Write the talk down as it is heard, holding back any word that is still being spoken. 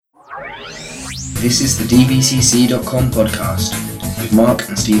This is the DVCC.com podcast with Mark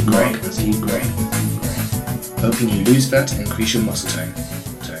and Steve Gray. Helping you lose fat and increase your muscle tone.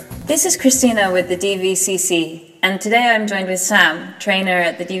 This is Christina with the DVCC, and today I'm joined with Sam, trainer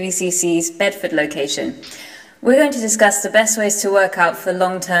at the DVCC's Bedford location. We're going to discuss the best ways to work out for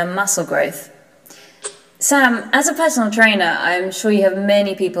long-term muscle growth. Sam, as a personal trainer, I'm sure you have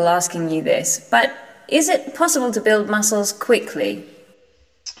many people asking you this, but is it possible to build muscles quickly?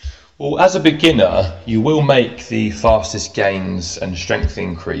 Well, as a beginner, you will make the fastest gains and strength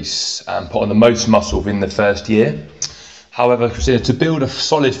increase and put on the most muscle within the first year. However, to build a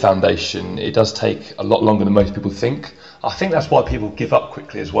solid foundation, it does take a lot longer than most people think. I think that's why people give up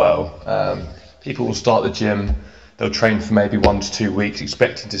quickly as well. People will start the gym, they'll train for maybe 1 to 2 weeks,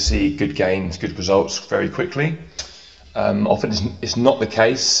 expecting to see good gains, good results very quickly. Often it's not the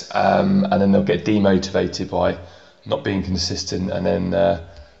case, and then they'll get demotivated by not being consistent, and then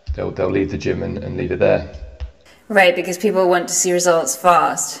they'll leave the gym and leave it there. Right, because people want to see results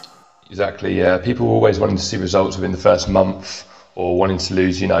fast. Exactly, yeah. People are always wanting to see results within the first month, or wanting to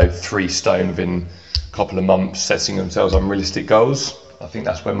lose, 3 stone within a couple of months, setting themselves unrealistic goals. I think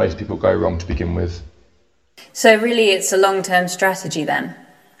that's where most people go wrong to begin with. So really it's a long-term strategy then?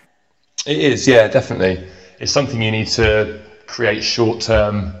 It is, yeah, definitely. It's something you need to create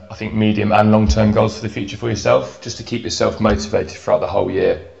short-term, I think medium and long-term goals for the future for yourself, just to keep yourself motivated throughout the whole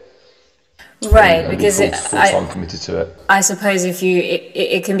year. Right, because full-time committed to it. I suppose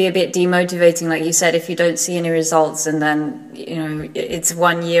it can be a bit demotivating, like you said, if you don't see any results, and then it's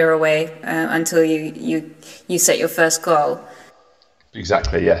 1 year away until you set your first goal.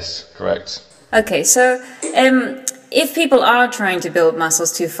 Exactly, yes, correct. Okay, so if people are trying to build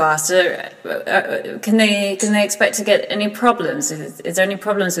muscles too fast, can they expect to get any problems? Is there any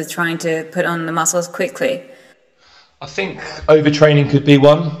problems with trying to put on the muscles quickly? I think overtraining could be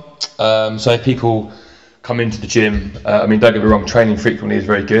one. So if people come into the gym, don't get me wrong, training frequently is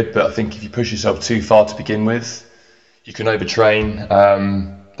very good, but I think if you push yourself too far to begin with, you can overtrain.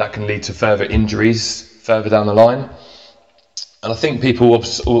 That can lead to further injuries further down the line. And I think people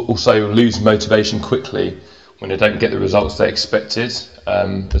also lose motivation quickly when they don't get the results they expected.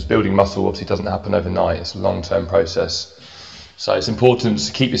 Because building muscle obviously doesn't happen overnight, it's a long-term process. So it's important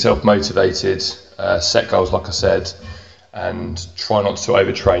to keep yourself motivated, set goals like I said, and try not to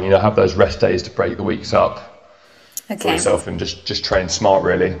overtrain. Have those rest days to break the weeks up for yourself, and just train smart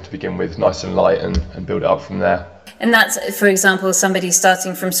really to begin with, nice and light, and build it up from there. And that's, for example, somebody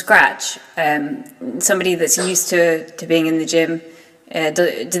starting from scratch, somebody that's used to being in the gym,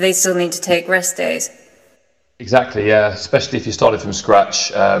 do they still need to take rest days? Exactly, yeah, especially if you started from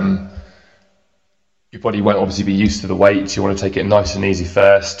scratch. Your body won't obviously be used to the weight. You want to take it nice and easy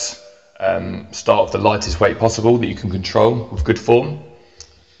first. Start with the lightest weight possible that you can control with good form.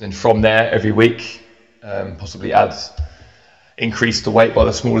 Then from there, every week, possibly increase the weight by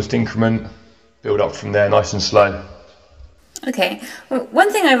the smallest increment, build up from there nice and slow. Okay. Well,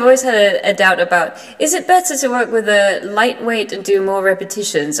 one thing I've always had a doubt about, is it better to work with a lightweight and do more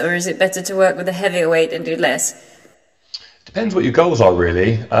repetitions, or is it better to work with a heavier weight and do less? Depends what your goals are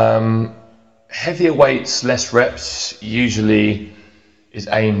really. Heavier weights, less reps, usually is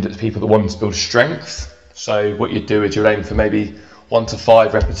aimed at people that want to build strength. So what you do is you'll aim for maybe 1 to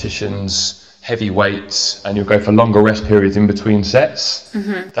 5 repetitions, heavy weights, and you'll go for longer rest periods in between sets.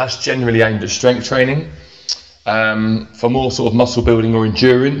 Mm-hmm. That's generally aimed at strength training. For more sort of muscle building or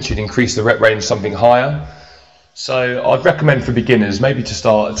endurance, you'd increase the rep range something higher. So I'd recommend for beginners maybe to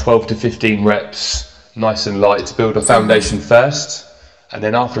start at 12 to 15 reps, nice and light, to build a foundation first, and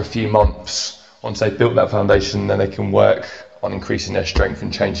then after a few months, once they've built that foundation, then they can work on increasing their strength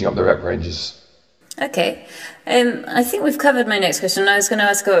and changing up the rep ranges. Okay. I think we've covered my next question. I was going to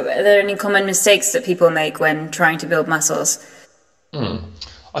ask, are there any common mistakes that people make when trying to build muscles?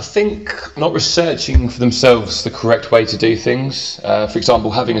 I think not researching for themselves the correct way to do things. For example,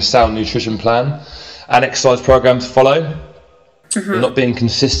 having a sound nutrition plan and exercise program to follow. Mm-hmm. Not being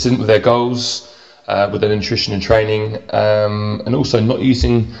consistent with their goals, with their nutrition and training, and also not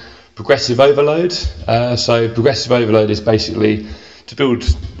using progressive overload. So progressive overload is basically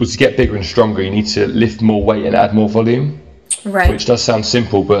to get bigger and stronger, you need to lift more weight and add more volume. Right. Which does sound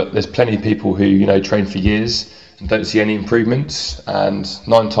simple, but there's plenty of people who train for years and don't see any improvements, and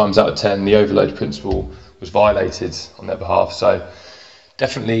 9 times out of 10 the overload principle was violated on their behalf. So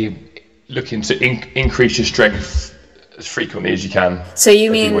definitely looking to increase your strength as frequently as you can. So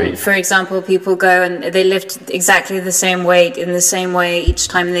you mean, week. For example, people go and they lift exactly the same weight in the same way each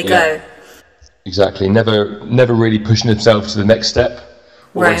time they go? Exactly. Never really pushing themselves to the next step,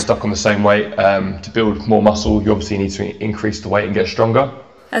 always stuck on the same weight. To build more muscle, you obviously need to increase the weight and get stronger.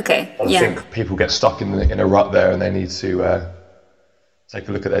 Okay. And I think people get stuck in a rut there, and they need to take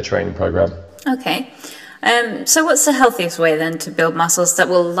a look at their training program. Okay. So what's the healthiest way then to build muscles that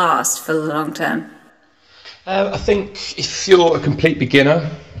will last for the long term? I think if you're a complete beginner,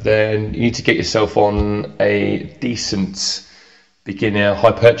 then you need to get yourself on a decent beginner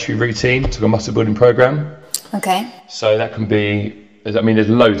hypertrophy routine to a muscle building program. Okay. So that can be, there's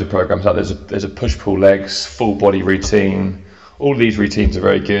loads of programs out there. There's a push-pull legs, full body routine. All of these routines are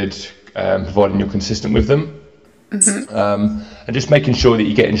very good, providing you're consistent with them. Mm-hmm. And just making sure that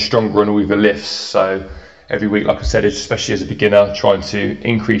you're getting stronger on all of your lifts. So every week, like I said, especially as a beginner, trying to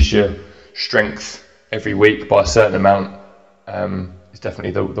increase your strength every week by a certain amount is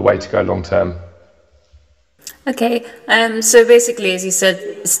definitely the way to go long term. Okay, so basically, as you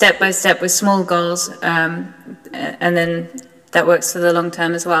said, step by step with small goals, and then that works for the long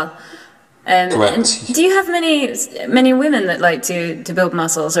term as well. Correct. Do you have many women that like to build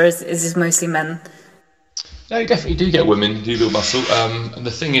muscles, or is this mostly men? No, you definitely do get women who do build muscle. And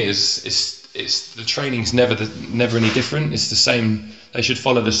the thing is, it's the training's never any different. It's the same. They should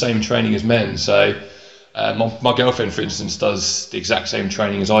follow the same training as men. So my girlfriend, for instance, does the exact same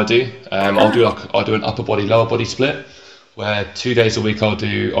training as I do. I'll do an upper body, lower body split, where 2 days a week I'll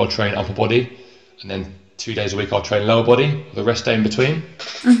train upper body, and then 2 days a week I'll train lower body, the rest day in between.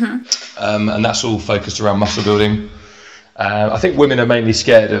 Mm-hmm. And that's all focused around muscle building. I think women are mainly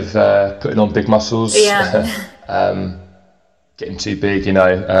scared of putting on big muscles. Yeah. Getting too big,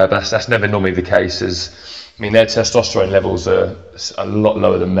 but that's never normally the case. Their testosterone levels are a lot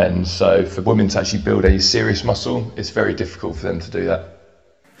lower than men's, so for women to actually build any serious muscle, it's very difficult for them to do that.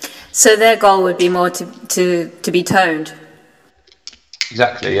 So their goal would be more to be toned?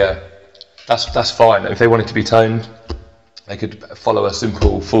 Exactly, yeah. That's fine. If they wanted to be toned, they could follow a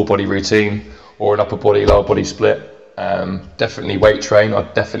simple full body routine or an upper body, lower body split. Definitely weight train,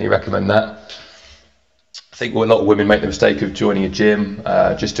 I'd definitely recommend that. I think a lot of women make the mistake of joining a gym,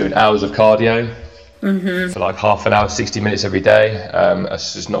 just doing hours of cardio. Mm-hmm. For like half an hour, 60 minutes every day.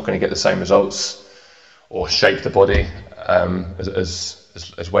 It's just not going to get the same results or shape the body as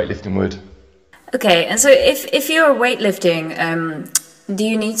weightlifting would. Okay, and so if you're weightlifting, do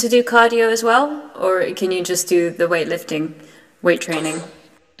you need to do cardio as well, or can you just do the weight training?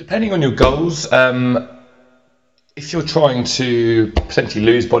 Depending on your goals. If you're trying to potentially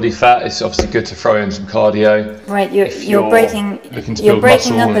lose body fat, it's obviously good to throw in some cardio. Right, you're breaking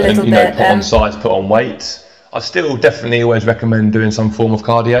muscle up a little bit. Put on size, put on weight. I still definitely always recommend doing some form of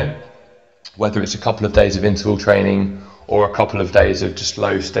cardio, whether it's a couple of days of interval training or a couple of days of just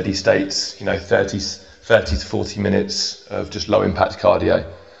low steady states, 30 to 40 minutes of just low impact cardio.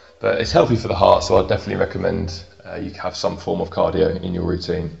 But it's healthy for the heart, so I'd definitely recommend you have some form of cardio in your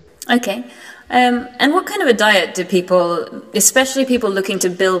routine. Okay. And what kind of a diet do people, especially people looking to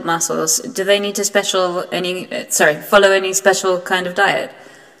build muscles, do they need to follow any special kind of diet?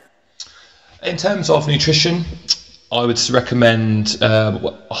 In terms of nutrition, I would recommend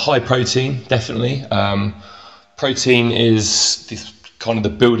high protein, definitely. Protein is the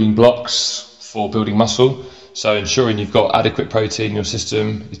building blocks for building muscle, so ensuring you've got adequate protein in your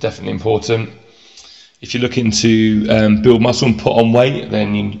system is definitely important. If you're looking to build muscle and put on weight,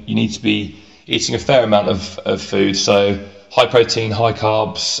 then you need to be eating a fair amount of food, so high protein, high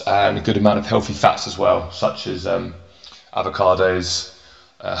carbs, and a good amount of healthy fats as well, such as avocados,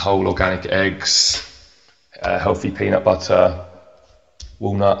 whole organic eggs, healthy peanut butter,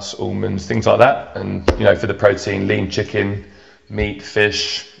 walnuts, almonds, things like that. And for the protein, lean chicken, meat,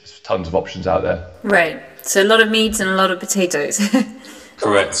 fish, there's tons of options out there. Right, so a lot of meats and a lot of potatoes.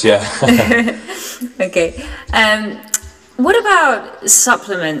 Correct, yeah. Okay. What about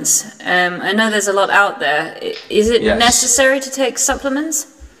supplements? I know there's a lot out there. Is it necessary to take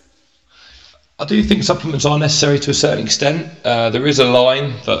supplements? I do think supplements are necessary to a certain extent. There is a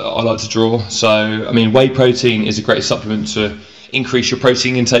line that I like to draw. So, whey protein is a great supplement to increase your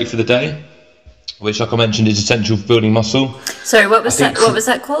protein intake for the day, which, like I mentioned, is essential for building muscle. Sorry, what was that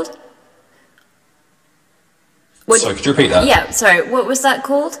called? Sorry, could you repeat that? Yeah, sorry. What was that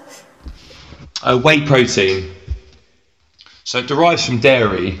called? Whey protein. So it derives from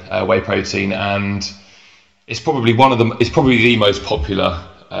dairy, whey protein, and it's probably the most popular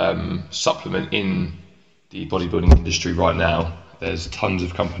supplement in the bodybuilding industry right now. There's tons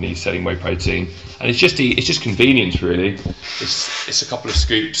of companies selling whey protein, and it's just convenience, really. It's a couple of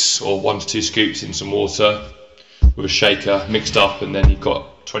scoops or 1 to 2 scoops in some water with a shaker mixed up, and then you've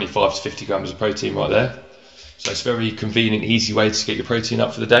got 25 to 50 grams of protein right there. So it's a very convenient, easy way to get your protein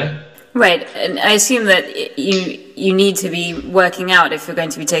up for the day. Right, and I assume that you need to be working out if you're going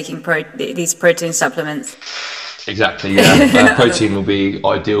to be taking these protein supplements. Exactly, yeah. Protein will be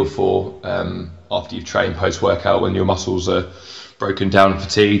ideal for after you've trained post-workout when your muscles are broken down and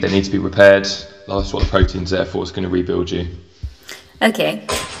fatigued. They need to be repaired. That's what the protein's there for. It's going to rebuild you. Okay.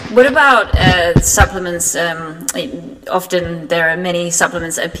 What about supplements? Often there are many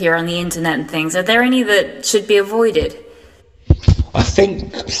supplements that appear on the internet and things. Are there any that should be avoided? I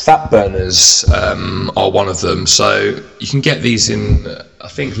think fat burners are one of them. So you can get these in, I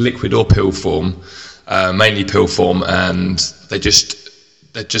think, liquid or pill form, mainly pill form, and they're just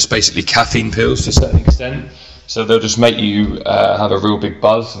basically caffeine pills to a certain extent. So they'll just make you have a real big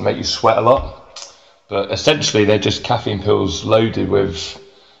buzz and make you sweat a lot. But essentially, they're just caffeine pills loaded with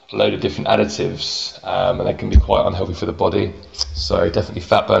a load of different additives, and they can be quite unhealthy for the body. So definitely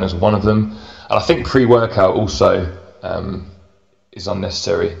fat burners are one of them. And I think pre-workout also is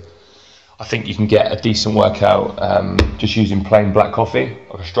unnecessary. I think you can get a decent workout just using plain black coffee,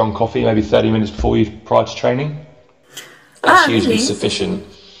 like a strong coffee, maybe 30 minutes prior to training. That's usually sufficient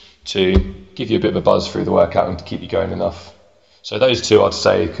to give you a bit of a buzz through the workout and to keep you going enough. So those two, I'd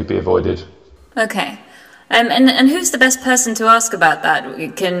say, could be avoided. Okay. And who's the best person to ask about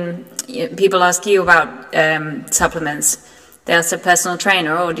that? Can people ask you about supplements? They ask a personal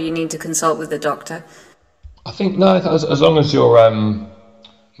trainer, or do you need to consult with the doctor? I think, no, as long as you're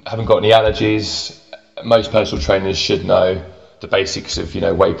haven't got any allergies, most personal trainers should know the basics of,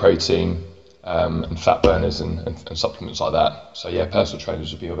 whey protein and fat burners and supplements like that. So yeah, personal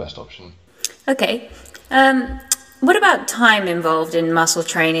trainers would be your best option. Okay. What about time involved in muscle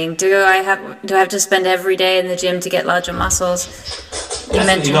training? Do I have to spend every day in the gym to get larger muscles?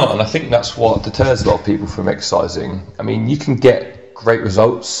 Definitely not, and I think that's what deters a lot of people from exercising. I mean, you can get great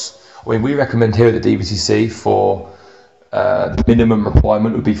results. I mean, we recommend here at the DVCC for the minimum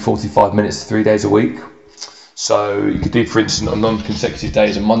requirement would be 45 minutes 3 days a week. So you could do, for instance, on non-consecutive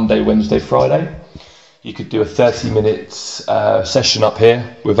days, a Monday, Wednesday, Friday. You could do a 30-minute session up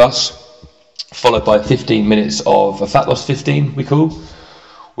here with us, followed by 15 minutes of a Fat Loss 15, we call,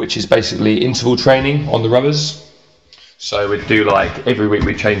 which is basically interval training on the rubbers. So we'd do every week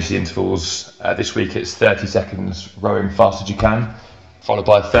we change the intervals. This week it's 30 seconds rowing fast as you can, followed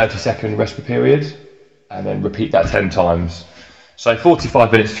by a 30-second respite period, and then repeat that 10 times. So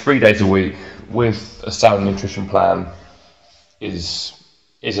 45 minutes, 3 days a week with a sound nutrition plan is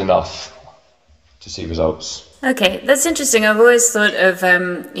enough to see results. Okay, that's interesting. I've always thought of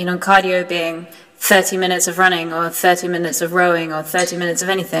cardio being 30 minutes of running or 30 minutes of rowing or 30 minutes of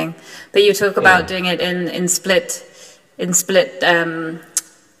anything, but you talk about doing it in split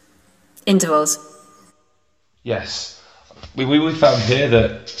intervals. Yes, we found here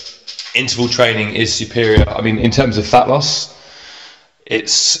that interval training is superior. I mean, in terms of fat loss,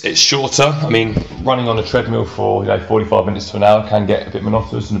 it's shorter. I mean, running on a treadmill for 45 minutes to an hour can get a bit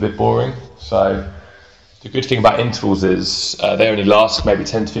monotonous and a bit boring. So the good thing about intervals is they only last maybe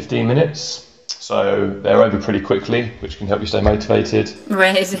 10 to 15 minutes. So they're over pretty quickly, which can help you stay motivated.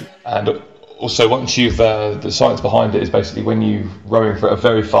 Right. And also, once you've, the science behind it is basically when you're rowing for a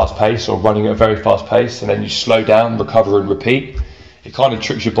very fast pace or running at a very fast pace, and then you slow down, recover and repeat, it kind of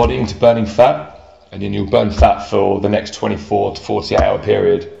tricks your body into burning fat, and then you'll burn fat for the next 24 to 48 hour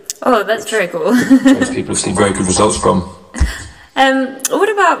period. Oh, that's very cool. Most people see very good results from. What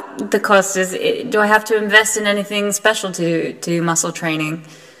about the cost? Do I have to invest in anything special to muscle training?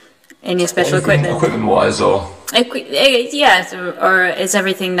 Any special equipment? Equipment-wise, or? Yes, or is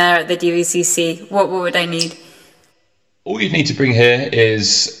everything there at the DVCC? What would I need? All you need to bring here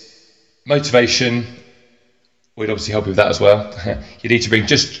is motivation. We'd obviously help you with that as well. You need to bring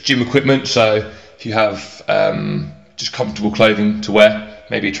just gym equipment, so if you have just comfortable clothing to wear,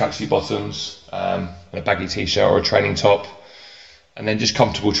 maybe tracksuit bottoms, and a baggy t-shirt or a training top, and then just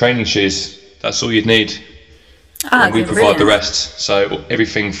comfortable training shoes. That's all you'd need. And we provide the rest. So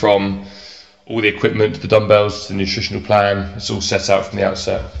everything from all the equipment, the dumbbells, the nutritional plan, it's all set out from the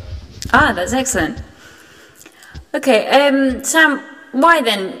outset. That's excellent. Okay, Sam, why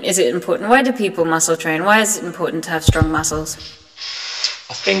then is it important? Why do people muscle train? Why is it important to have strong muscles?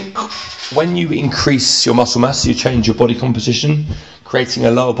 I think when you increase your muscle mass, you change your body composition, creating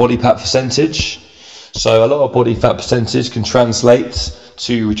a lower body fat percentage. So a lower body fat percentage can translate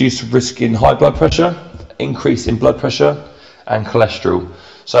to reduced risk in high blood pressure, increase in blood pressure and cholesterol.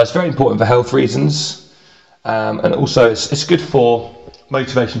 So it's very important for health reasons, and also it's good for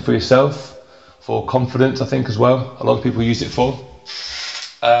motivation for yourself, for confidence I think as well. A lot of people use it for,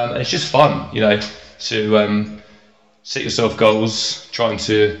 and it's just fun, to set yourself goals, trying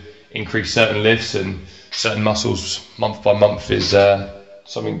to increase certain lifts and certain muscles month by month is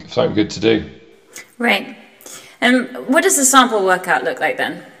something good to do. Right. And what does the sample workout look like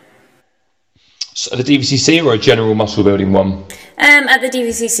then? So the DVCC or a general muscle building one? At the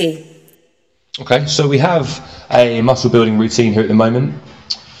DVCC. Okay, so we have a muscle building routine here at the moment,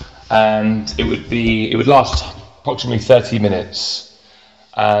 and it would last approximately 30 minutes.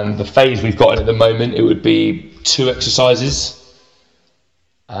 And the phase we've got in at the moment, it would be 2 exercises,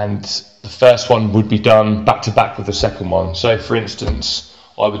 and the first one would be done back to back with the second one. So for instance,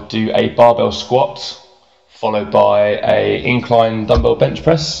 I would do a barbell squat followed by a incline dumbbell bench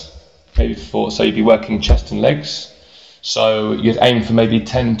press, so you'd be working chest and legs. So you'd aim for maybe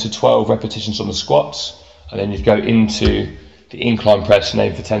 10 to 12 repetitions on the squats, and then you'd go into the incline press and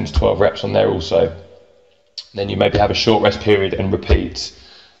aim for 10 to 12 reps on there also. And then you maybe have a short rest period and repeat.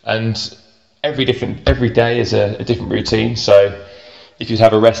 And every day is a different routine. So if you'd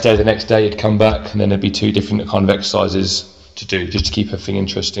have a rest day the next day, you'd come back, and then there'd be 2 different kind of exercises to do, just to keep everything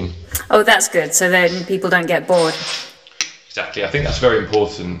interesting. Oh, that's good. So then people don't get bored. Exactly. I think that's very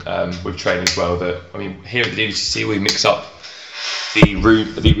important with training as well. Here at the DVCC, we mix up the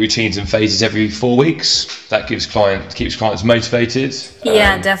routines and phases every 4 weeks. That keeps clients motivated.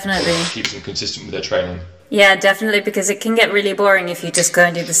 Yeah, definitely. Keeps them consistent with their training. Yeah, definitely, because it can get really boring if you just go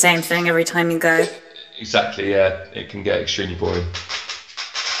and do the same thing every time you go. Exactly, yeah. It can get extremely boring.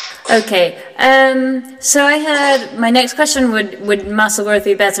 Okay, so I heard my next question would muscle growth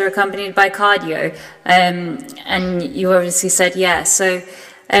be better accompanied by cardio? And you obviously said yes. So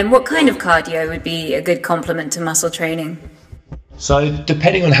what kind of cardio would be a good complement to muscle training? So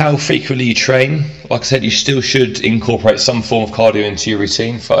depending on how frequently you train, like I said, you still should incorporate some form of cardio into your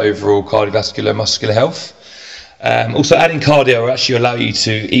routine for overall cardiovascular muscular health. Also, adding cardio will actually allow you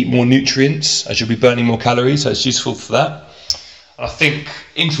to eat more nutrients as you'll be burning more calories, so it's useful for that. I think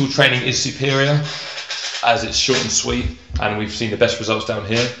interval training is superior as it's short and sweet, and we've seen the best results down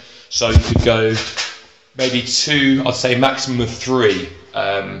here. So you could go maybe 2, I'd say maximum of 3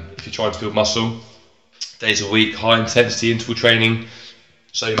 if you're trying to build muscle days a week, high intensity interval training.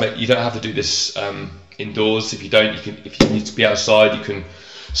 So you don't have to do this indoors. If you need to be outside, you can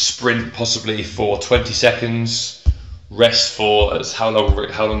sprint possibly for 20 seconds, rest for how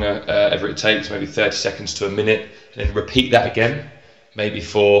long ever it takes, maybe 30 seconds to a minute, and then repeat that again, maybe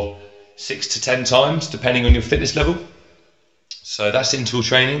for 6 to 10 times, depending on your fitness level. So that's interval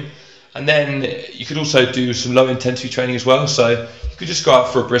training. And then you could also do some low intensity training as well. So you could just go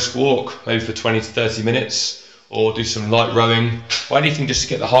out for a brisk walk, maybe for 20 to 30 minutes, or do some light rowing, or anything just to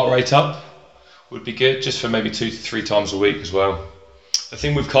get the heart rate up would be good, just for maybe 2 to 3 times a week as well. The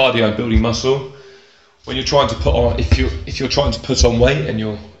thing with cardio and building muscle, when you're trying to put on, if you're trying to put on weight and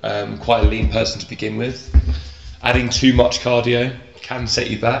you're quite a lean person to begin with, adding too much cardio can set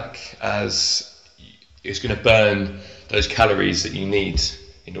you back, as it's going to burn those calories that you need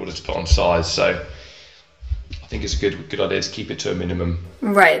in order to put on size. So I think it's a good idea to keep it to a minimum.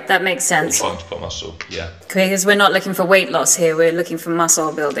 Right, that makes sense. Trying to put muscle, yeah. Because we're not looking for weight loss here, we're looking for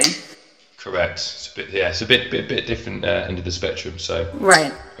muscle building. Correct. It's a bit different end of the spectrum. So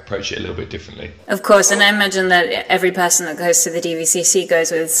right. Approach it a little bit differently. Of course, and I imagine that every person that goes to the DVCC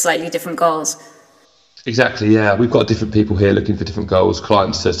goes with slightly different goals. Exactly, yeah. We've got different people here looking for different goals.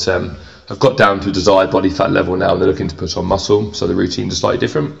 Clients that have got down to a desired body fat level now, and they're looking to put on muscle, so the routines are slightly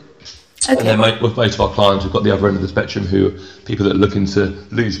different. Okay. And then with most of our clients, we've got the other end of the spectrum, who are people that are looking to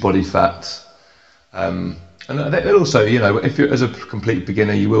lose body fat. And also, if you're as a complete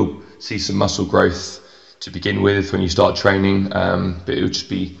beginner, you will see some muscle growth to begin with when you start training, but it would just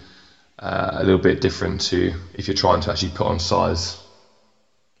be a little bit different to if you're trying to actually put on size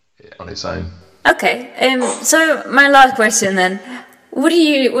on its own. Okay, so my last question then, what do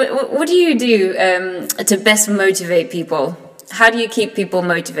you do to best motivate people? How do you keep people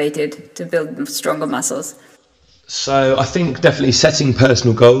motivated to build stronger muscles? So I think definitely setting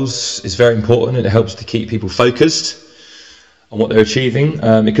personal goals is very important, and it helps to keep people focused on what they're achieving.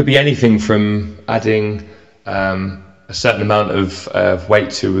 It could be anything from adding a certain amount of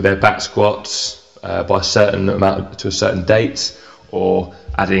weight to their back squats by a certain amount to a certain date, or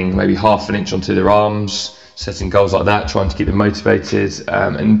adding maybe half an inch onto their arms, setting goals like that, trying to keep them motivated,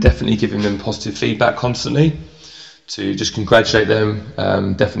 and definitely giving them positive feedback constantly to just congratulate them,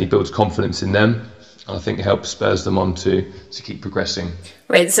 definitely builds confidence in them. And I think it helps spurs them on to keep progressing.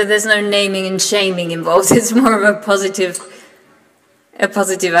 Right, so there's no naming and shaming involved, it's more of a positive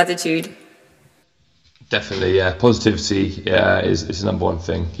attitude. Definitely, yeah. Positivity is the number one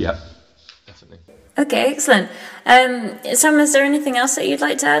thing, yeah. Definitely. Okay, excellent. Sam, is there anything else that you'd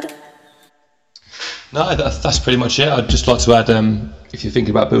like to add? No, that's pretty much it. I'd just like to add, if you're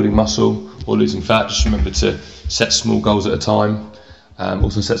thinking about building muscle or losing fat, just remember to set small goals at a time.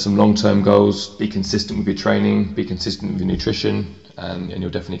 Also set some long-term goals, be consistent with your training, be consistent with your nutrition, and you'll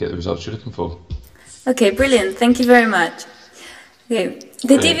definitely get the results you're looking for. Okay, brilliant. Thank you very much. Okay.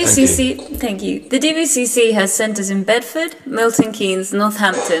 The Brilliant, thank you. The DVCC has centres in Bedford, Milton Keynes,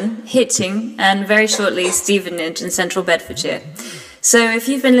 Northampton, Hitching, and very shortly Stevenage in central Bedfordshire. So if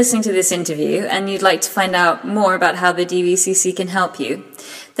you've been listening to this interview and you'd like to find out more about how the DVCC can help you,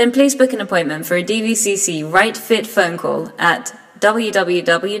 then please book an appointment for a DVCC Right Fit phone call at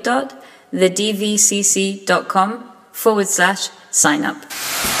www.thedvcc.com/sign up.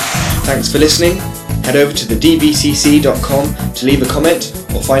 Thanks for listening. Head over to thedvcc.com to leave a comment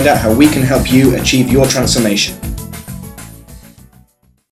or find out how we can help you achieve your transformation.